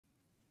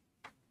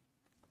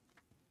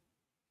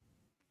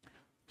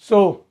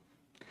So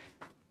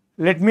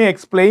let me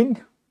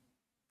explain.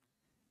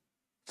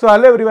 So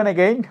hello everyone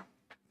again.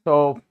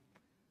 So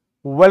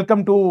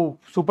welcome to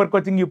Super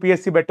Coaching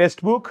UPSC by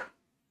Textbook.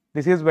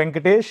 This is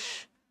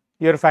Venkatesh,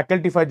 your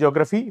faculty for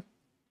geography.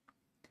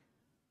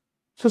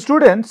 So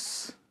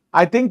students,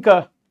 I think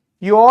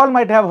you all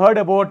might have heard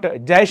about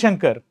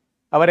Jaishankar,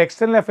 our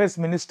external affairs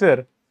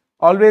minister,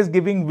 always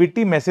giving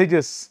witty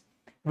messages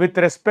with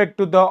respect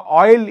to the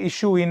oil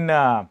issue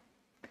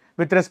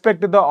with respect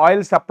to the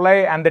oil supply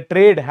and the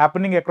trade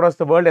happening across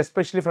the world,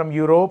 especially from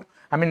Europe.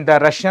 I mean the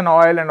Russian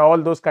oil and all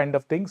those kind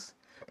of things.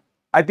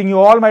 I think you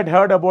all might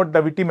heard about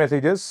the witty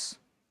messages,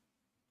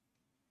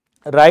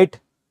 right?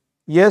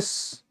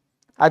 Yes,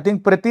 I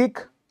think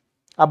Pratik,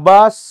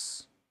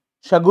 Abbas,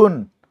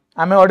 Shagun.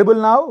 Am I audible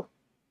now?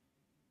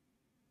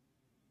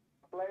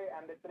 Supply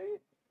and the trade.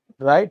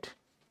 Right?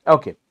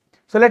 Okay.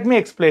 So let me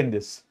explain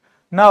this.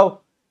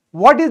 Now,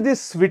 what is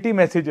this witty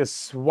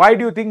messages? Why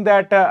do you think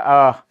that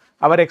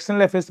our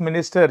external affairs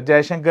minister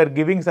Jaishankar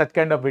giving such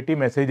kind of witty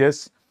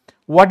messages?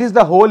 What is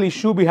the whole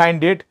issue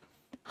behind it?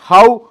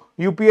 How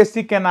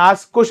UPSC can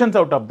ask questions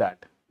out of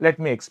that? Let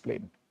me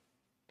explain.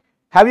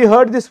 Have you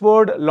heard this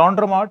word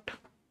laundromat?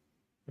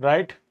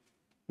 Right?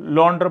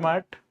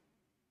 Laundromat.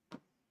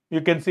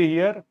 You can see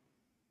here.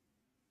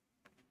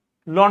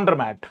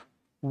 Laundromat.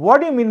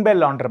 What do you mean by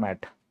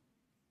laundromat?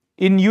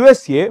 In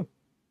USA,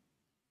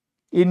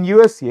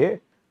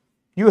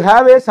 you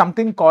have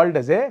something called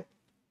as a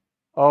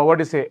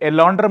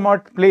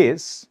laundromat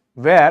place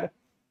where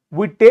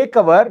we take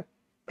our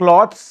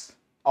clothes,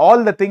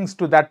 all the things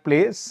to that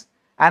place,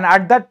 and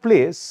at that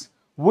place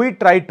we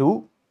try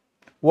to,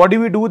 what do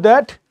we do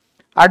that?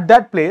 At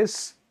that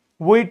place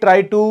we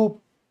try to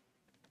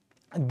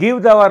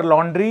give our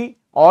laundry,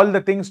 all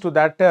the things to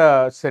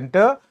that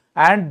center,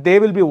 and they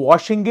will be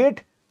washing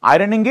it,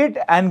 ironing it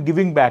and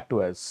giving back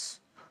to us.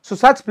 So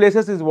such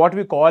places is what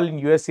we call in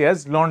USA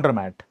as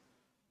laundromat.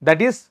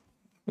 That is,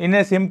 in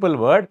a simple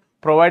word,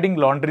 providing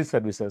laundry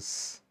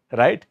services,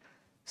 right?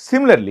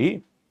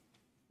 Similarly,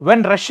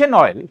 when Russian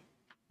oil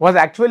was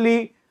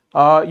actually,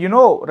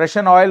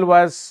 Russian oil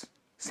was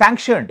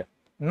sanctioned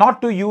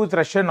not to use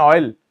Russian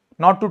oil,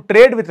 not to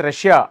trade with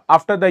Russia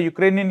after the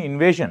Ukrainian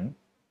invasion,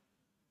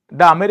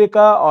 the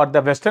America or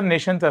the Western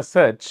nations as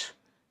such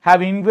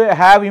have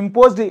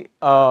imposed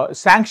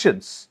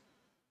sanctions.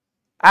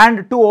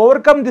 And to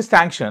overcome these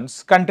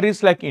sanctions,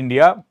 countries like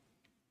India,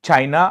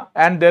 China,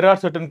 and there are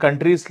certain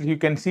countries, you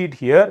can see it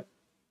here,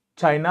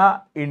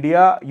 China,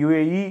 India,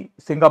 UAE,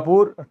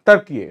 Singapore,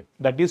 Turkey,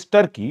 that is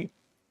Turkey,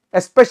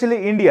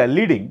 especially India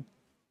leading,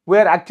 we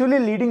are actually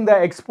leading the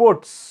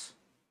exports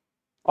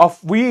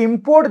of, we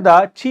import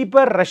the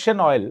cheaper Russian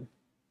oil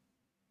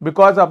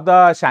because of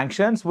the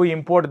sanctions. We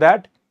import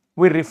that,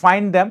 we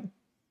refine them,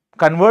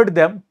 convert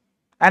them,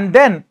 and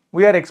then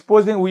we are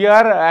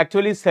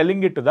actually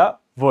selling it to the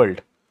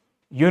world.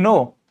 You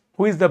know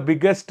who is the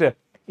biggest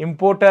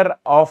importer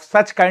of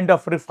such kind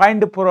of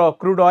refined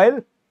crude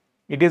oil?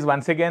 It is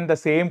once again the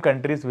same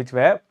countries which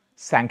have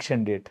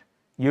sanctioned it,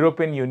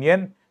 European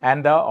Union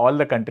and all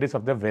the countries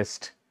of the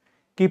West.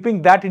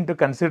 Keeping that into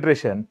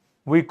consideration,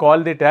 we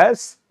call it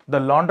as the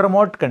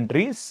laundromat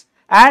countries,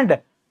 and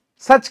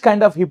such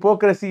kind of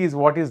hypocrisy is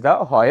what is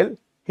the oil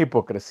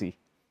hypocrisy,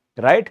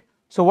 right?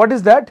 So what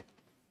is that?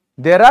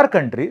 There are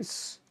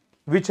countries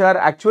which are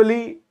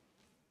actually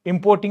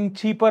importing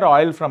cheaper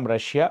oil from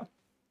Russia,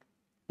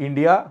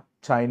 India,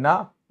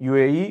 China,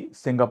 UAE,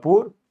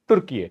 Singapore,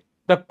 Turkey,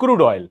 the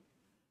crude oil.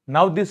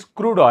 Now this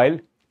crude oil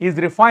is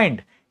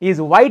refined, is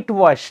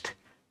whitewashed,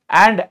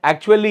 and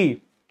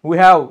actually we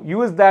have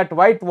used that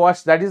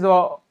whitewash, that is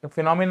the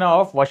phenomena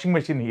of washing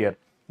machine here.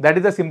 That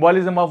is the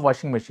symbolism of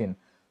washing machine.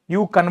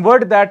 You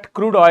convert that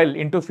crude oil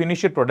into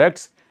finished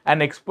products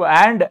and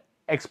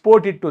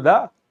export it to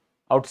the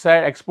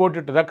outside, export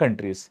it to the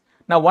countries.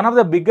 Now one of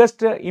the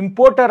biggest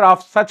importer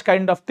of such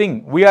kind of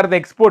thing, we are the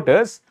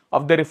exporters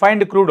of the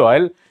refined crude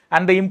oil,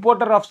 and the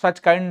importer of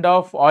such kind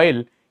of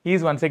oil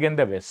is once again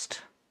the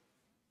West.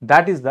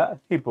 That is the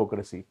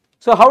hypocrisy.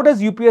 So how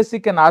does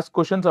UPSC can ask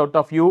questions out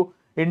of you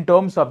in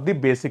terms of the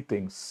basic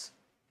things?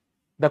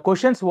 The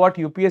questions what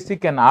UPSC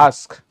can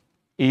ask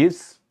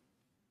is,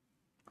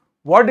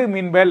 what do you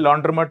mean by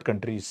laundromat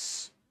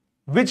countries?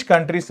 Which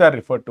countries are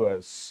referred to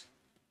as?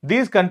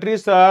 These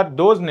countries are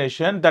those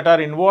nations that are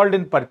involved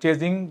in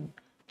purchasing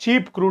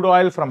cheap crude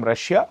oil from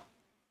Russia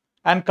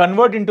and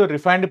convert into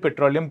refined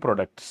petroleum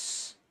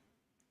products.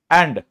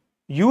 And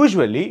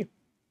usually,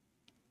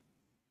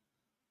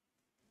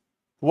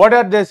 what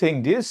are they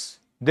saying this?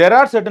 There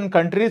are certain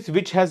countries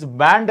which has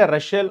banned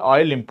Russian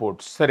oil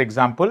imports. For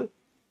example,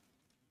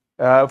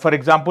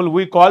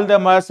 we call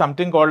them as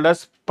something called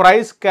as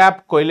price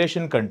cap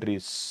coalition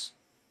countries.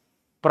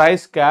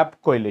 Price cap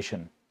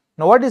coalition.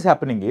 Now what is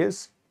happening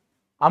is,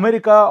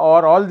 America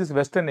or all these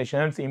Western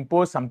nations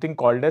impose something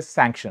called as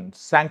sanctions.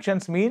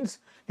 Sanctions means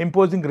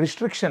imposing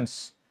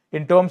restrictions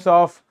in terms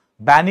of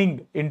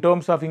banning, in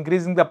terms of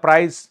increasing the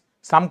price,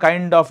 some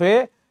kind of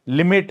a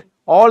limit,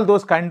 all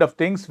those kind of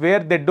things where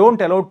they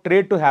don't allow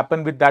trade to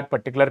happen with that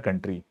particular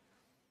country.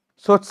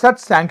 So such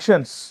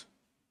sanctions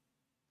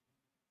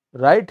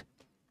right?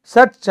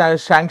 Such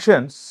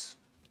sanctions,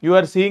 you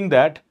are seeing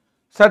that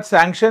such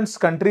sanctions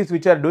countries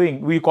which are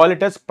doing, we call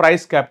it as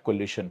price cap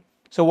coalition.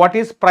 So what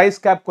is price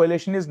cap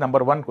coalition is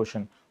number one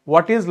question.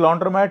 What is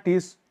laundromat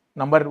is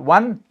number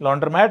one,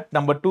 laundromat,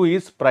 number two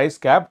is price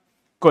cap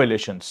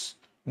coalitions.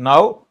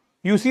 Now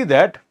you see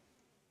that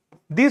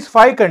these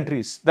five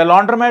countries, the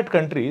laundromat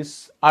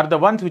countries, are the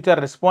ones which are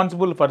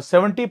responsible for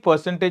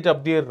 70%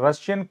 of the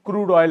Russian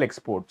crude oil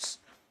exports.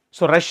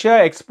 So Russia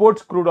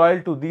exports crude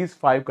oil to these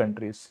five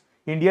countries.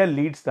 India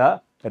leads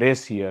the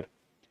race here.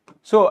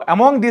 So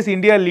among these,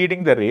 India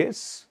leading the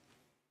race,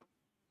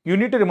 you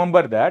need to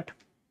remember that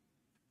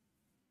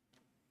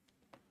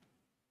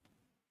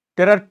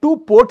there are two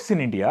ports in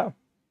India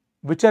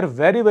which are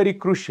very, very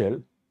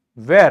crucial,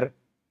 where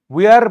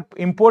we are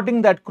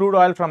importing that crude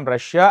oil from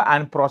Russia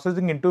and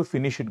processing into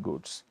finished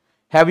goods.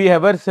 Have you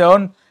ever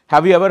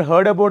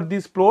heard about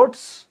these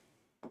ports?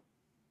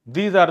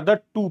 These are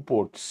the two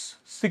ports.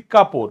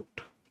 Sikka port,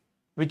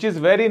 which is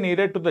very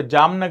near to the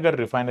Jamnagar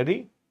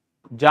refinery.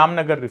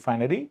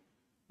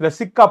 The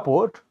Sikka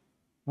port,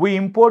 we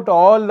import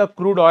all the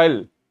crude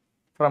oil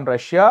from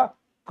Russia.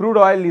 Crude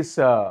oil is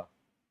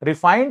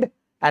refined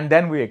and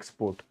then we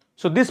export.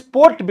 So this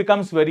port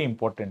becomes very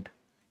important.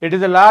 It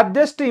is the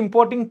largest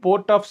importing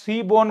port of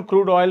seaborne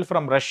crude oil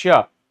from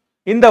Russia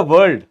in the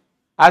world,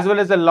 as well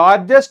as the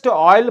largest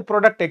oil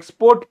product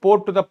export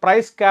port to the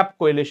price cap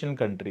coalition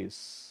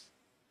countries.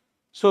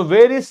 So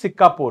where is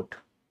Sikka port?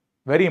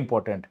 Very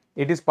important.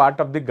 It is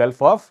part of the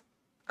Gulf of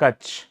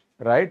Kutch,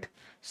 right?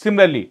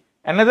 Similarly,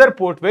 another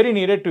port very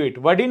near to it,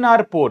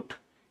 Vadinar port.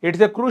 It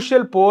is a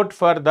crucial port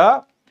for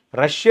the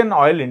Russian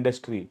oil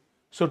industry.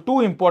 So two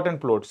important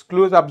ports.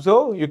 Close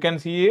observe, you can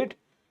see it.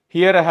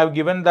 Here I have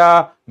given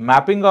the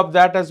mapping of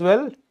that as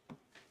well.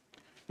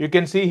 You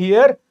can see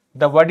here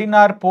the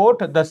Vadinar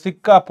port, the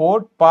Sikka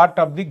port, part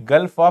of the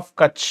Gulf of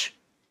Kutch.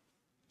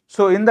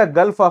 So in the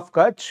Gulf of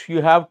Kutch,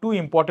 you have two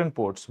important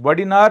ports,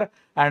 Vadinar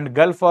and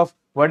Gulf of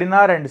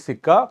Vadinar and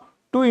Sikka,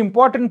 two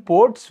important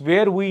ports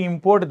where we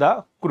import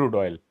the crude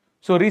oil.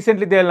 So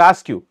recently they will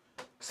ask you,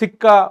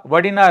 Sikka,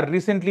 Vadinar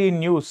recently in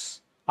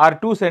news are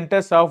two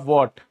centers of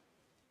what?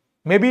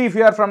 Maybe if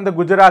you are from the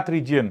Gujarat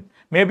region,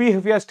 maybe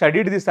if you have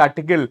studied this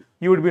article,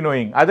 you would be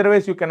knowing.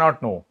 Otherwise, you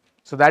cannot know.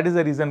 So that is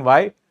the reason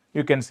why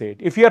you can say it.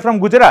 If you are from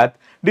Gujarat,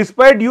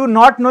 despite you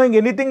not knowing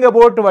anything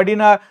about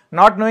Vadinar,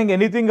 not knowing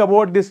anything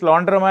about this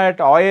laundromat,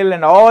 oil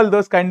and all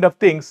those kind of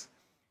things,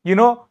 you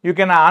know, you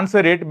can answer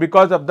it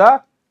because of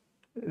the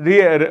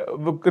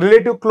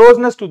relative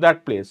closeness to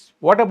that place.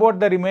 What about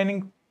the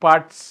remaining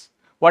parts?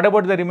 What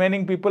about the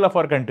remaining people of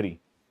our country?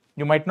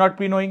 You might not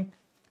be knowing.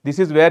 This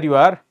is where you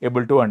are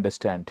able to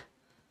understand.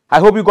 I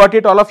hope you got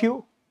it, all of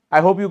you.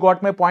 I hope you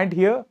got my point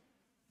here,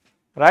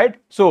 right?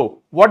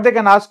 So what they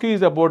can ask you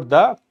is about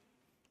the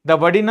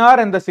Vadinar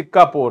and the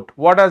Sikka port.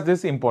 What is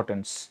this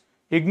importance?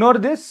 Ignore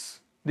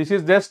this. This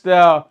is just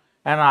an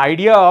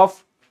idea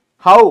of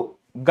how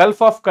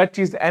Gulf of Kutch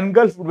is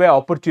engulfed by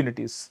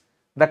opportunities.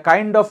 The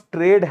kind of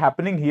trade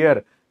happening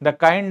here, the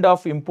kind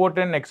of import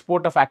and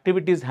export of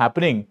activities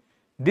happening,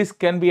 this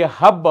can be a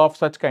hub of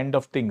such kind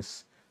of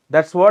things.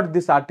 That's what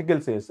this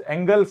article says,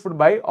 engulfed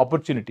by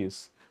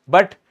opportunities.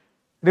 But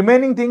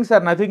remaining things are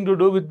nothing to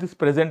do with this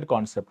present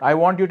concept. I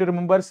want you to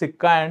remember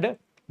Sikka and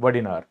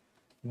Vadinar.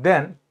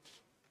 Then,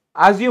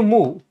 as you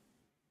move,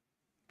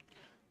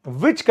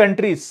 which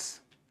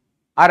countries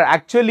are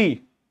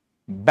actually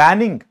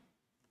banning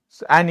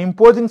and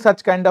imposing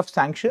such kind of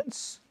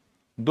sanctions?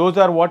 Those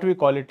are what we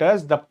call it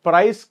as the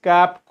price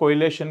cap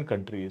coalition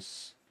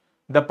countries.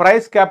 The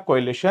price cap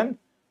coalition,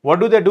 what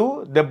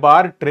do? They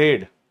bar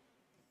trade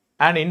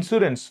and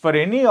insurance for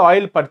any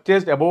oil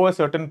purchased above a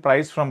certain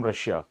price from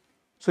Russia.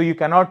 So you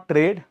cannot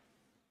trade,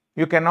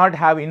 you cannot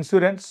have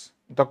insurance,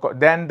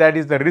 then that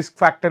is the risk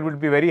factor will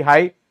be very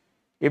high.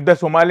 If the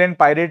Somalian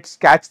pirates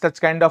catch such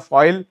kind of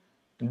oil,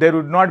 there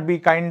would not be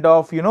kind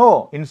of,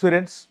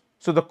 insurance.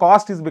 So the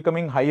cost is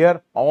becoming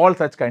higher, all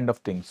such kind of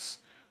things.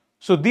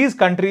 So these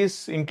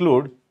countries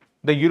include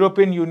the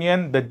European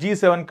Union, the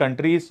G7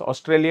 countries,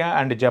 Australia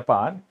and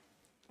Japan,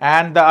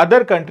 and the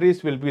other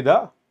countries will be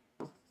the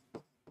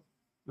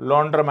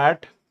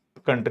laundromat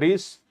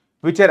countries,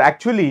 which are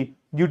actually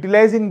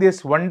utilizing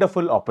this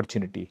wonderful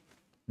opportunity.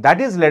 That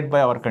is led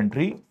by our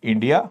country,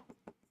 India,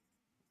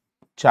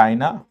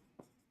 China,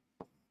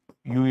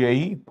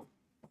 UAE,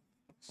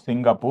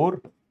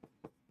 Singapore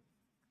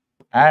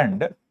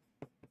and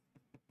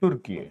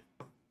Turkey,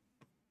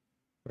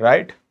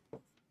 right?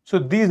 So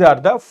these are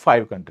the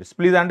 5 countries.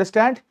 Please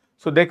understand.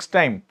 So next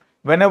time,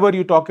 whenever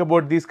you talk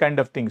about these kind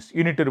of things,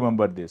 you need to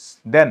remember this.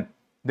 Then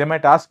they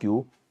might ask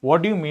you,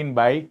 what do you mean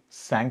by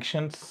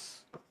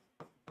sanctions?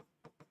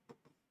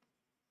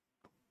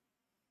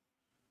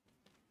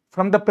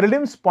 From the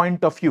prelims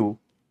point of view,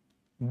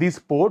 these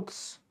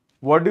ports,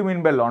 what do you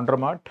mean by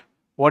laundromat?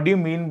 What do you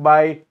mean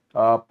by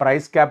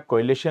price cap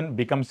coalition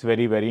becomes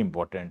very, very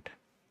important.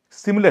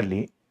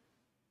 Similarly,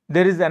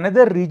 there is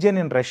another region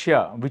in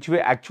Russia which we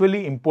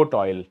actually import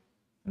oil.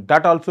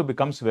 That also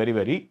becomes very,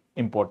 very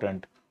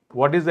important.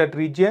 What is that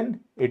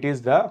region? It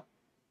is the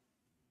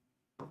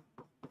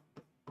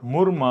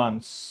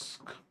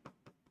Murmansk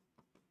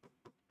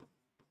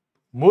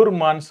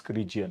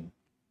region.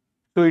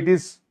 So it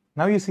is,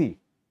 now you see,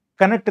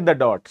 connect the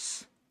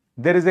dots.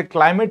 There is a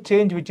climate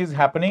change which is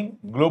happening,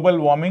 global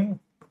warming.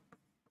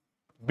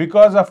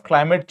 Because of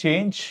climate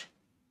change,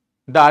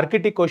 the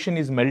Arctic Ocean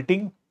is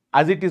melting.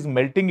 As it is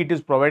melting, it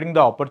is providing the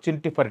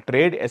opportunity for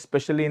trade,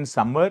 especially in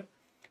summer.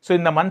 So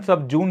in the months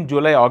of June,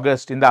 July,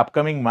 August, in the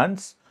upcoming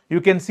months,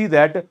 you can see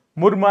that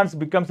Murmansk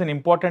becomes an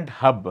important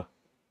hub,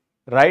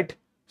 right?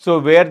 So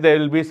where there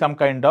will be some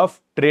kind of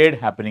trade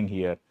happening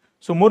here.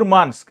 So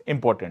Murmansk,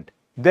 important.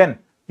 Then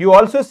you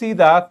also see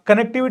the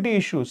connectivity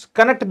issues.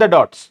 Connect the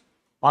dots.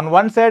 On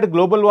one side,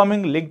 global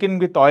warming linking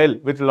with oil,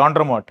 with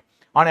Laundromat.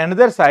 On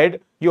another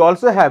side, you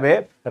also have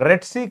a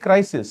Red Sea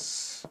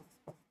crisis,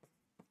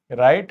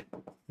 right?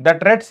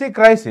 That Red Sea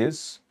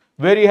crisis,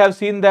 where you have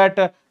seen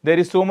that there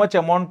is so much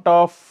amount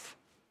of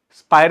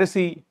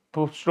piracy,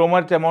 so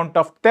much amount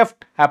of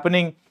theft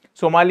happening,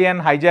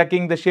 Somalian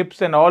hijacking the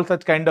ships and all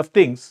such kind of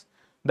things,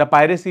 the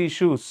piracy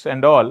issues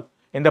and all,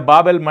 in the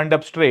Bab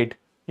el-Mandab Strait,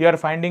 you are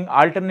finding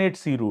alternate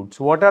sea routes.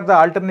 What are the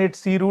alternate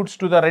sea routes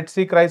to the Red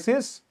Sea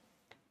crisis?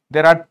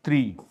 There are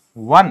three.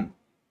 One,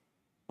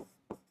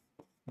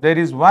 there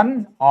is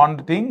one on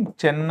the thing,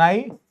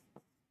 Chennai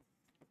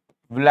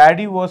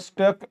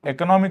Vladivostok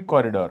Economic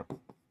Corridor.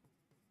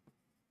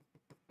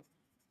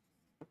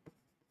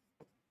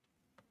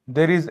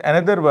 There is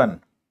another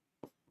one,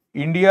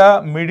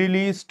 India, Middle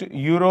East,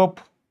 Europe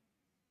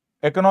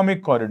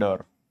Economic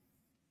Corridor.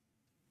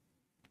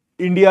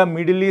 India,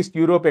 Middle East,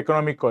 Europe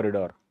Economic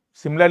Corridor.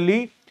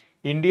 Similarly,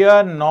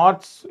 India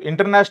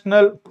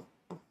International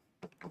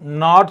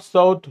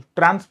North-South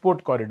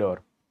Transport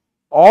Corridor.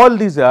 All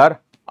these are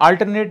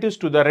alternatives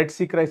to the Red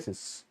Sea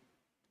crisis.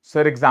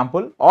 For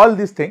example, all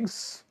these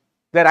things,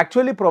 they are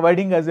actually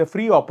providing us a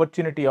free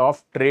opportunity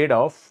of trade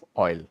of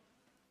oil.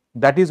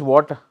 That is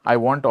what I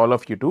want all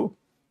of you to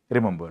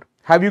remember.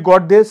 Have you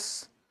got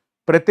this,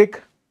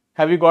 Pratik?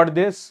 Have you got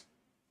this?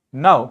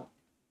 Now,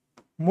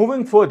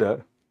 moving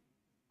further,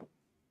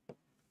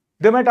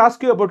 they might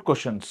ask you about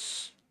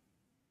questions.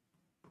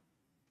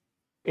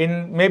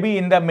 Maybe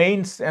in the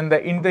mains and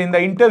in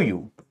the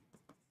interview,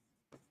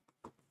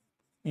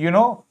 you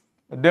know,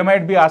 they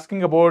might be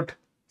asking about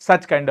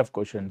such kind of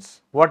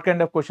questions. What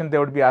kind of questions they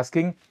would be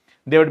asking?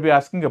 They would be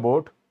asking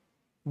about,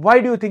 why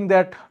do you think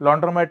that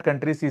laundromat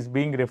countries is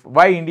being,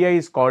 why India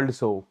is called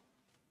so?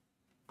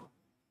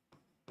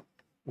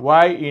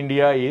 Why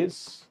India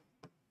is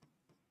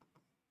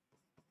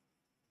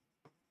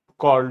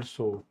called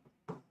so?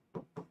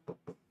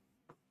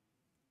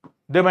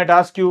 They might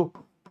ask you,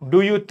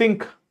 do you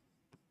think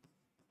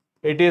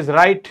it is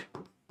right?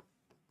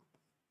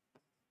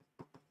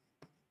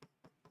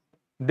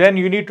 Then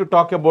you need to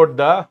talk about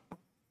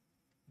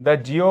the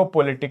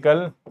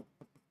geopolitical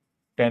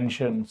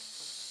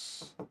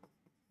tensions,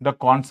 the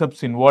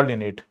concepts involved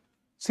in it.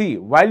 See,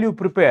 while you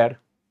prepare,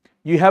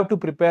 you have to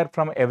prepare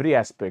from every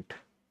aspect.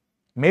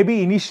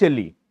 Maybe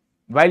initially,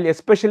 while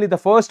especially the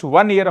first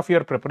 1 year of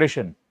your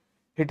preparation,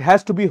 it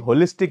has to be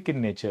holistic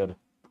in nature.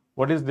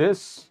 What is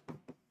this?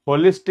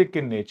 Holistic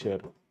in nature.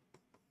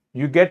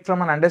 You get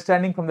from an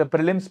understanding from the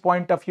prelims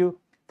point of view,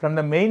 from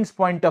the mains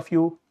point of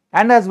view,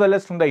 and as well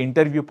as from the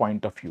interview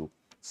point of view.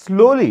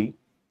 Slowly,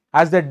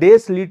 as the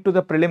days lead to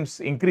the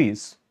prelims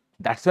increase,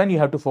 that's when you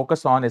have to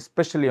focus on,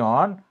 especially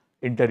on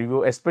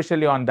interview,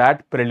 especially on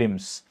that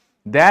prelims,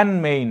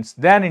 then mains,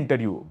 then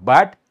interview.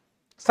 But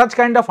such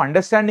kind of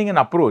understanding and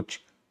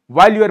approach,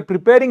 while you are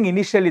preparing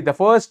initially the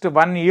first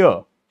 1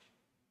 year,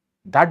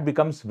 that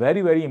becomes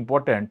very, very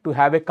important to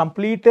have a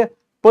complete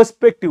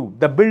perspective,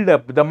 the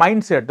build-up, the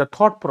mindset, the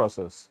thought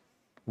process.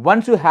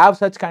 Once you have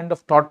such kind of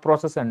thought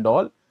process and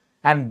all,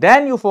 and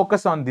then you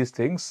focus on these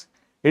things,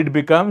 it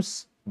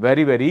becomes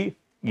very, very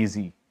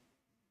easy.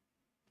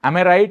 Am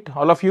I right,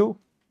 all of you?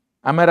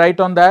 Am I right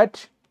on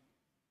that?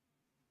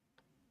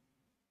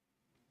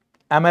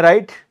 Am I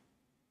right?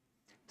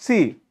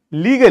 See,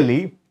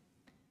 legally,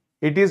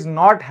 it is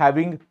not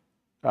having,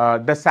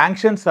 the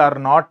sanctions are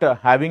not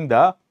having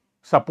the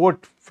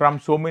support from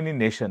so many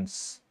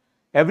nations.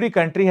 Every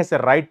country has a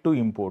right to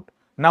import.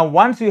 Now,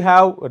 once you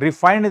have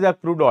refined the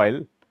crude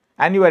oil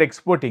and you are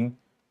exporting,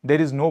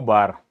 there is no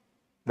bar.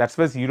 That's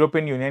why the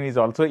European Union is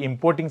also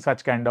importing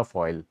such kind of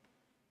oil,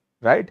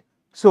 right?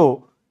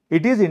 So,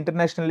 it is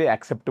internationally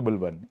acceptable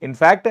one. In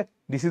fact,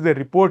 this is a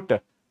report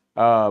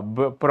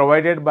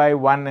provided by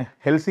one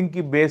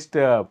Helsinki-based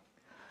a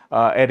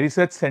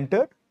research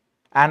center,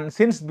 and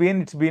since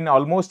it's been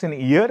almost an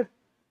year,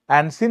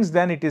 and since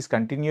then it is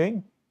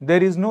continuing.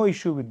 There is no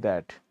issue with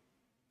that,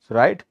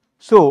 right?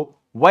 So,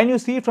 when you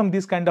see from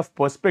this kind of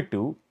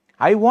perspective,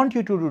 I want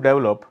you to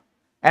develop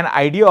an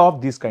idea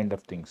of these kind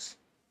of things.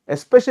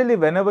 Especially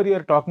whenever you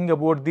are talking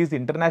about these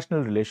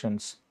international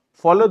relations,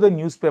 follow the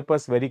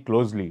newspapers very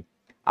closely,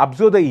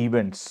 observe the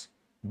events.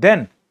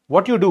 Then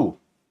what you do,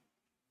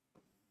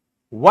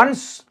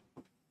 once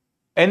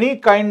any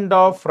kind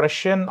of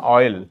Russian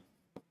oil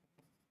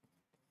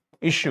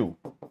issue,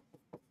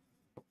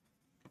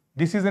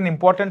 this is an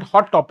important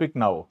hot topic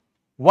now.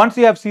 Once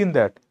you have seen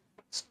that,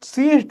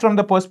 See it from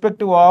the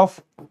perspective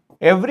of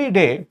every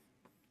day,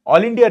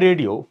 All India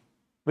Radio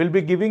will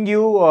be giving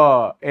you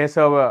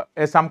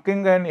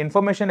something and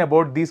information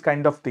about these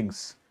kind of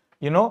things.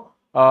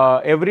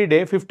 Every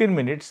day, 15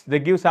 minutes, they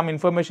give some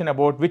information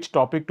about which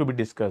topic to be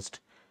discussed.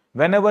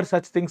 Whenever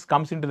such things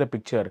comes into the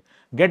picture,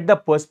 get the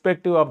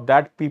perspective of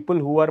that people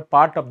who are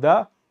part of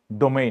the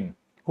domain,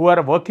 who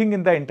are working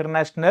in the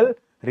international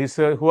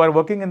research, who are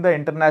working in the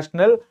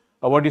international,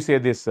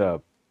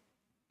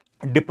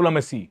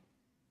 diplomacy,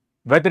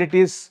 whether it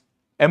is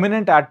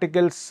eminent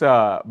articles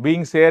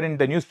being shared in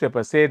the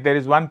newspaper. Say there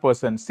is one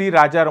person, C.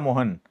 Raja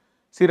Mohan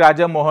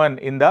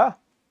in the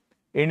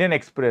Indian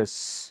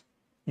Express.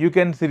 You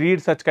can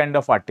read such kind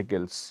of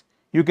articles.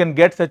 You can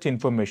get such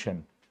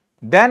information.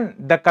 Then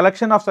the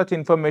collection of such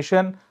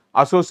information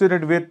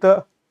associated with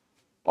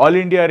All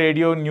India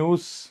Radio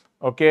News,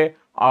 okay,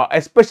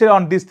 especially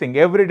on this thing.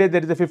 Every day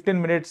there is a 15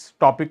 minutes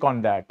topic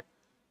on that.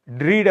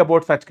 Read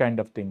about such kind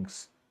of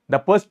things. The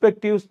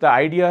perspectives, the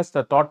ideas,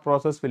 the thought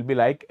process will be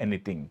like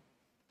anything.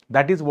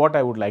 That is what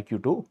I would like you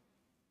to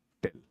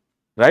tell,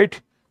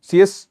 right? So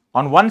yes,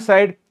 on one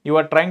side, you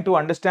are trying to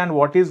understand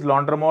what is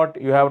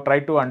laundromat. You have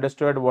tried to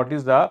understand what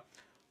is the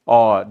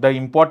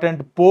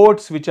important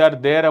ports which are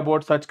there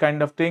about such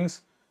kind of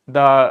things.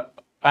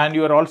 And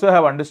you are also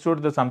have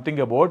understood something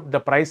about the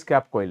price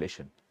cap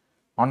correlation.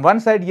 On one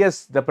side,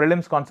 yes, the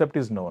prelims concept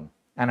is known,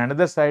 and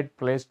another side,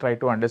 please try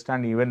to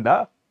understand even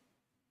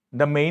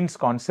the mains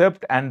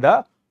concept and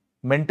the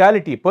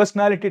mentality,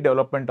 personality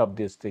development of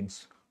these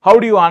things. How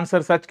do you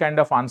answer such kind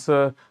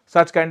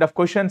of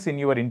questions in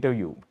your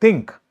interview?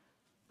 Think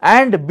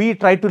and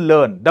try to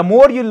learn. The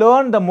more you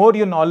learn, the more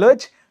you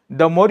knowledge,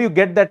 the more you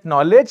get that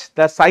knowledge,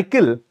 the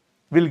cycle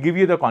will give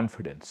you the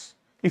confidence.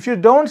 If you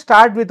don't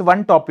start with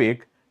one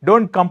topic,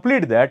 don't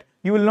complete that,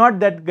 you will not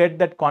get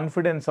that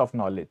confidence of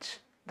knowledge.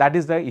 That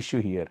is the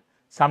issue here.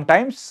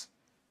 Sometimes,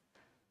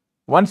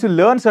 once you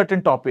learn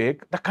certain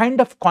topic, the kind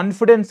of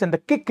confidence and the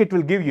kick it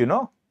will give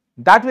you,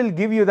 that will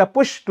give you the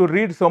push to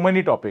read so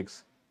many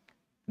topics.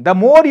 The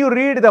more you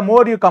read, the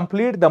more you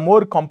complete, the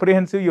more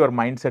comprehensive your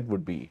mindset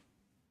would be.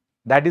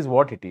 That is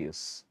what it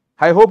is.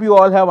 I hope you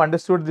all have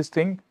understood this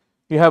thing.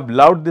 You have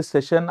loved this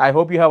session. I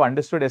hope you have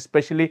understood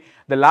especially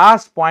the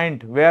last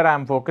point where I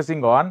am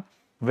focusing on,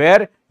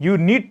 where you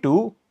need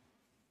to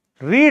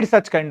read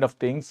such kind of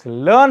things,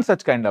 learn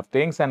such kind of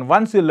things, and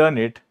once you learn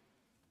it,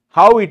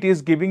 how it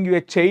is giving you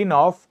a chain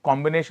of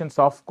combinations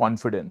of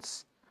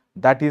confidence.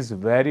 That is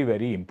very,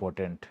 very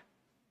important,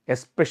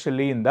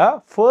 especially in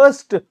the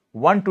first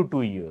 1 to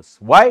 2 years.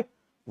 Why?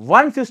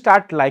 Once you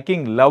start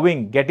liking,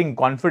 loving, getting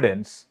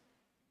confidence,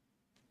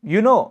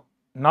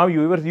 now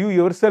you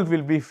yourself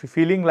will be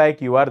feeling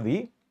like you are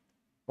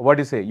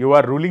you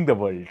are ruling the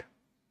world.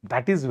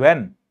 That is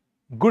when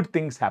good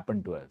things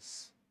happen to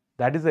us.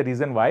 That is the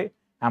reason why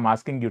I am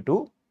asking you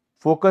to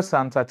focus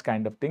on such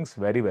kind of things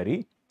very,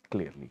 very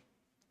clearly.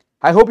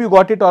 I hope you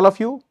got it, all of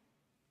you.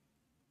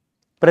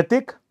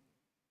 Pratik,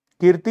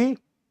 Kirti,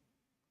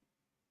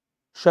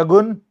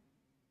 Shagun,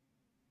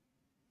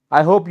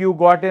 I hope you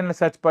got in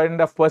such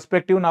kind of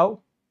perspective now.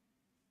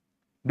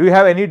 Do you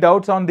have any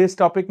doubts on this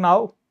topic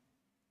now?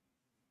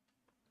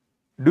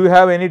 Do you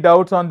have any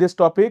doubts on this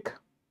topic?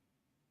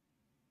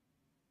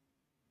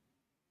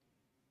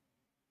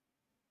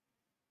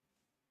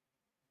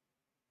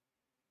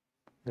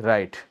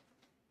 Right.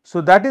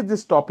 So that is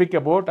this topic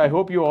about. I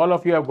hope all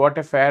of you have got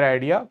a fair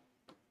idea.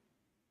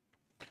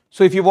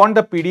 So if you want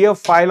the PDF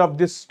file of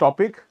this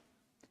topic,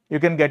 you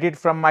can get it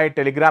from my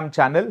Telegram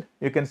channel.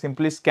 You can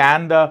simply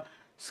scan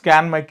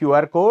my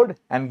QR code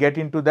and get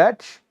into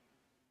that.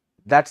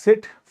 That's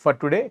it for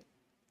today.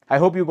 I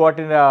hope you got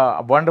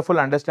a wonderful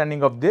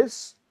understanding of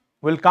this.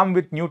 We'll come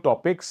with new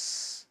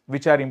topics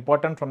which are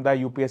important from the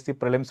UPSC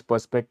prelims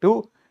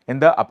perspective in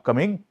the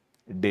upcoming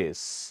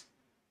days.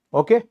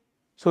 Okay.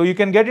 So you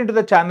can get into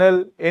the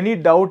channel. Any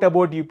doubt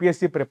about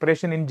UPSC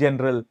preparation in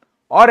general,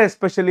 or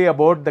especially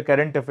about the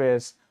current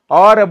affairs,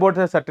 or about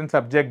a certain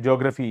subject,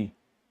 geography,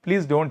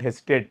 please don't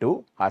hesitate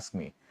to ask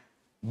me.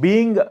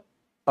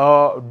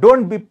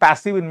 Don't be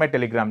passive in my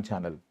Telegram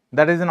channel.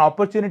 That is an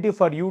opportunity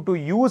for you to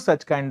use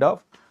such kind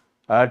of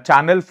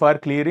channel for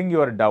clearing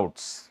your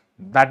doubts.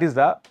 That is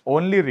the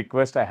only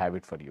request I have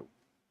it for you.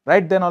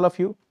 Right then, all of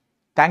you.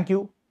 Thank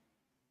you.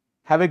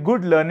 Have a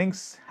good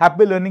learnings.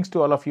 Happy learnings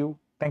to all of you.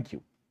 Thank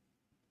you.